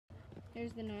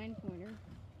There's the 9-pointer.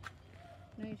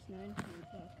 Nice 9-pointer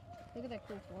buck. Look at that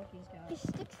cool fork he's got. He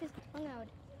sticks his tongue out.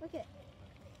 Look at.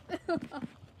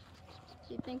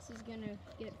 He thinks he's gonna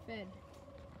get fed.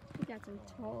 He got some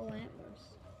tall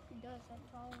antlers. He does have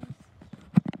tall ones.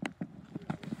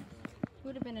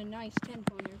 Would have been a nice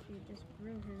 10-pointer if you just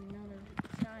grew her another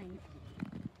sign.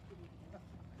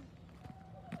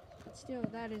 But still,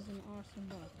 that is an awesome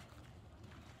buck.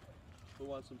 Who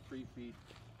wants some free feed?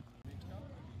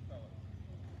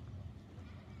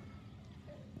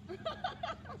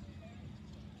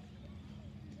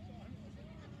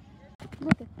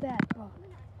 Look at that buck.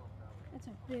 That's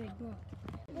a big buck.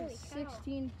 Holy A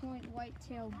 16-point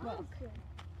whitetail buck. cow.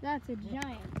 That's a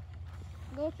giant.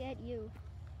 Look at you.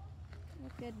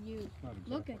 Look at you. Not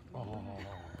Look exactly.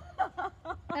 at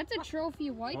you. That's a trophy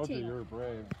Okay, whitetail. you're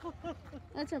brave.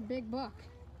 That's a big buck.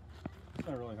 He's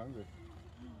not really hungry.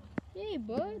 Hey,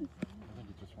 bud. I think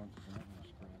he just wants his antler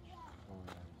scratched. Oh,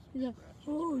 yeah, He's like,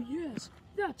 oh yes,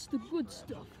 that's the good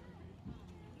stuff.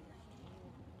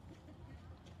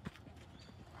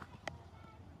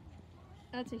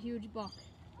 That's a huge buck.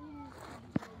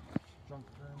 Junk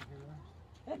turn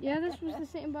here. Yeah, this was the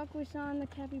same buck we saw in the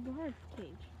capybara cage.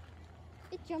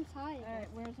 It jumps high. Alright,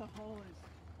 where's the hole?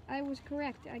 I was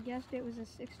correct. I guessed it was a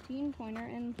 16-pointer,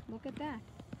 and look at that.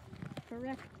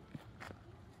 Correct.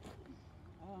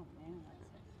 Oh man,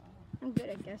 that's so soft. I'm good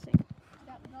at guessing. It's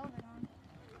got velvet on.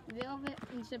 Velvet,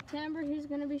 in September, he's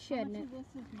going to be How shedding much it. of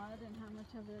this is mud and how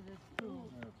much of it is food?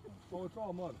 Yeah, it's fine. Oh, it's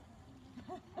all mud.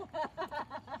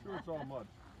 Sure, it's all mud.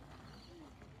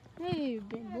 Hey,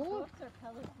 big boy. Goats are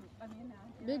pellet food. I mean,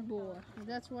 Big boy.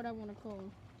 That's what I want to call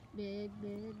him. Big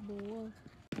boy.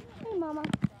 Hey, Mama.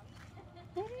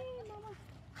 Hey, Mama.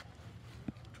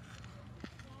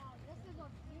 Wow, this is a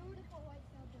beautiful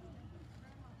whitetail doe.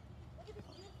 Look at this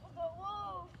beautiful doe.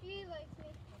 Whoa, she likes me.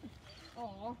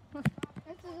 Aw.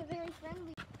 This is a very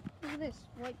friendly, Look at this.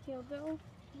 Whitetail doe.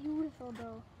 beautiful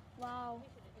doe. Wow.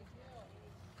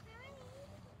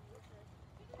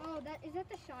 Oh, is that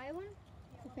the shy one?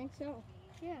 I think so.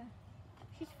 Yeah.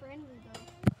 She's friendly though.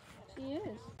 She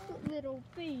is. Little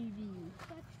baby.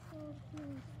 That's so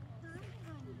cute.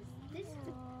 This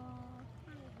is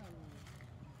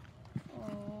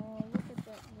Oh, look at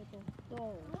that little doe.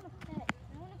 I want a pet.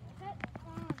 I want a pet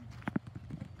fawn.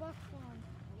 A buck fawn.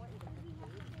 I want it. I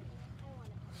don't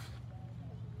want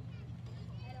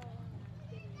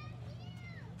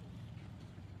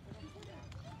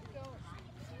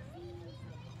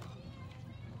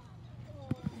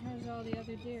There's all the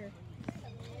other deer.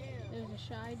 There's a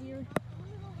shy deer.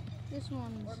 This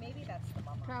one's or maybe that's the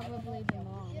mama. probably the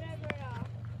mom.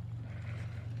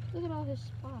 Look at all his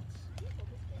spots.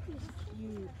 He's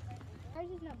cute. Ours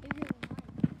is not bigger than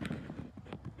mine.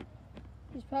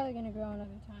 He's probably gonna grow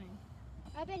another time.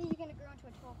 I bet he's gonna grow into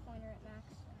a 12-pointer at max.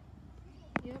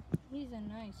 Yep, he's a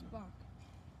nice buck.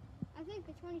 I think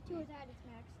the 22 is at its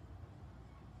max.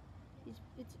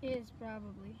 It is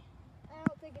probably. I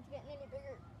don't think it's getting any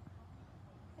bigger.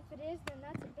 If it is, then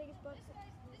that's the biggest buck.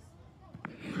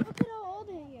 Look at how old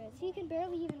he is. He can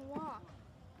barely even walk.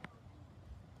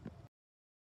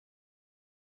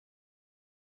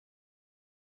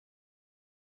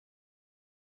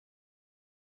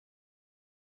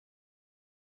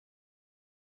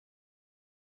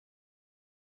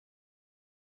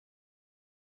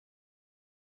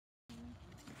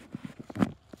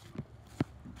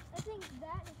 I think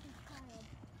that is his child.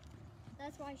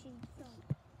 That's why she's so.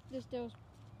 This doe's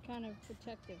kind of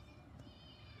protective.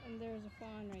 And there's a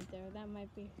fawn right there. That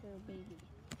might be her baby.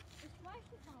 Why is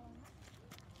she following?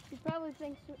 She probably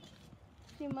thinks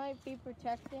she might be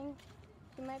protecting.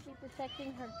 She might be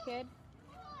protecting her kid.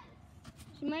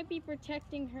 She might be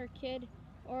protecting her kid,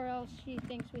 or else she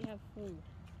thinks we have food.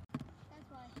 That's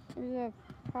why. There's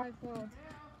a piebald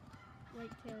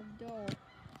white-tailed doe.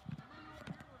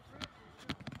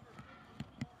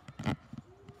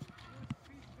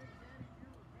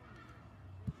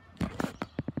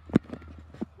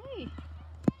 Hey.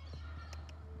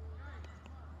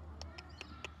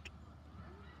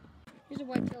 Here's a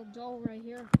white-tailed doe right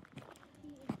here.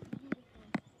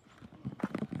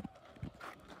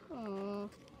 Oh,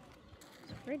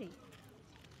 it's pretty.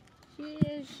 She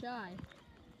is shy.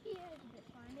 She is a bit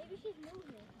fun. Maybe she's new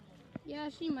here. Yeah,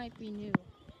 she might be new.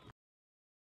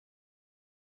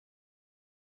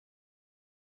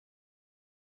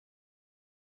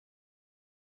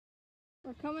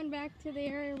 We're coming back to the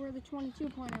area where the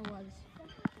 22-pointer was.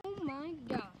 Oh my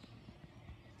gosh.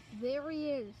 There he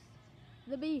is.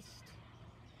 The beast.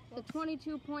 The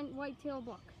 22-point whitetail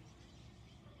buck.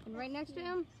 And right next to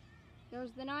him,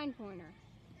 there's the 9-pointer.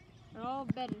 They're all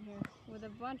bedded here with a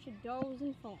bunch of does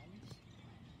and fawns.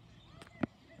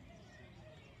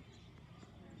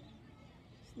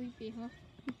 Sleepy, huh?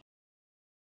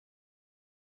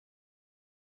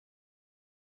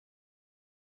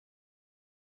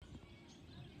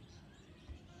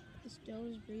 This doe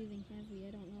is breathing heavy.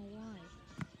 I don't know why.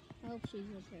 I hope she's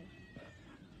okay.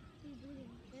 He's breathing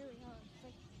very hard. It's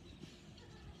like,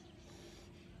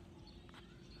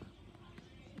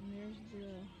 And there's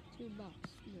the two bucks,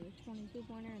 the 22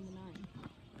 pointer and the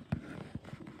 9.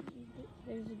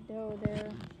 There's a doe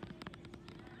there.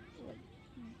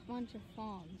 A bunch of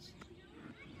fawns.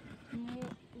 A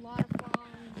lot of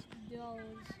fawns,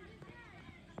 does,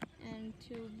 and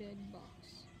 2 big bucks.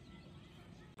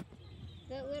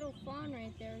 That little fawn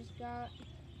right there's got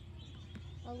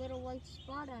a little white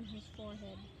spot on his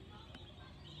forehead.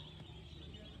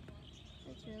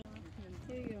 That's really awesome.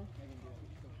 Here you go.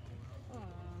 Aww.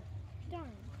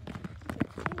 darn.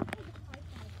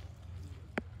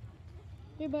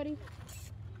 Here, buddy.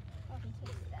 I can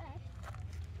taste that.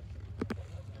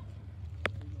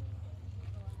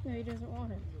 No, he doesn't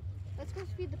want it. Let's go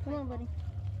feed the Come on, buddy.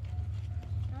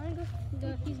 I want to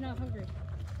go. He's not hungry.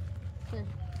 Here.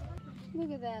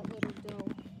 Look at that little doe.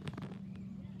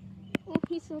 Oh,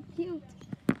 he's so cute.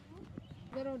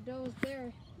 Little doe's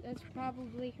there. That's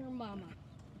probably her mama.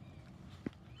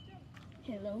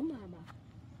 Hello, mama.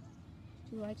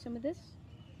 Do you like some of this?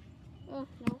 Oh,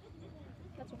 no.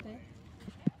 That's okay.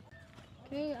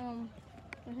 Okay,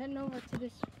 we're heading over to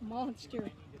this monster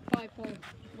 5-fold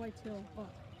whitetail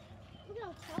buck. Look at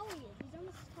how tall he is. He's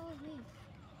almost as tall as me.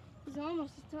 He's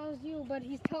almost as tall as you, but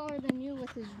he's taller than you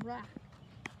with his rack.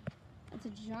 That's a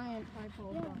giant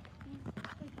 5-fold Yeah. buck. He's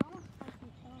like almost 5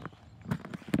 feet tall.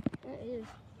 That is.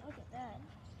 Look at that.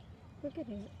 Look at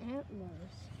his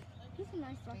antlers. He's a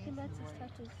nice buck. He lets us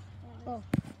touch his antlers. Oh.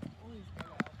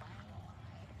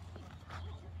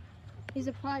 He's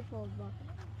a 5-fold buck.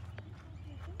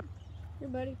 Here,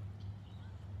 buddy.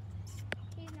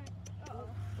 He's not. Uh-oh.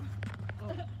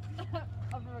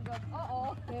 Over a gun.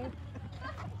 Uh-oh. Okay.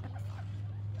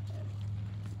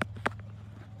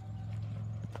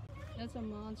 That's a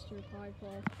monster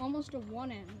 5-fold. Almost a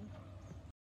 1 antler.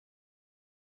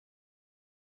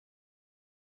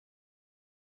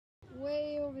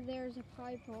 Way over there is a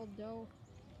 5-fold doe,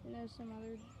 and there's some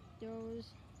other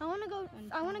does. I want to go.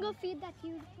 And I want to go tall. feed that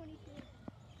huge 22.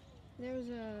 There's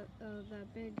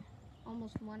that big,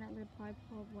 almost 1 antler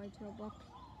 5-fold whitetail buck,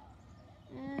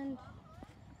 and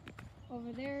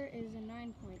over there is a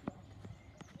 9-point buck.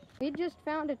 We just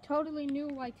found a totally new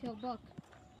whitetail buck.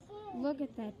 Look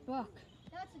at that buck.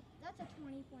 That's a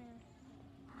 20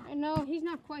 pointer. I know he's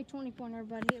not quite 20-pointer,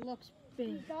 but he looks big.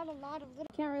 He's got a lot of little.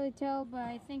 Can't really tell, but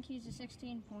I think he's a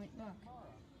 16-point buck.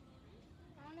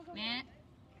 I want to go. Matt.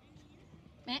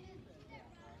 Matt.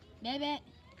 Matt.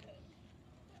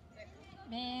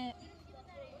 Matt.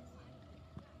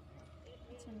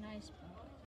 It's a nice buck.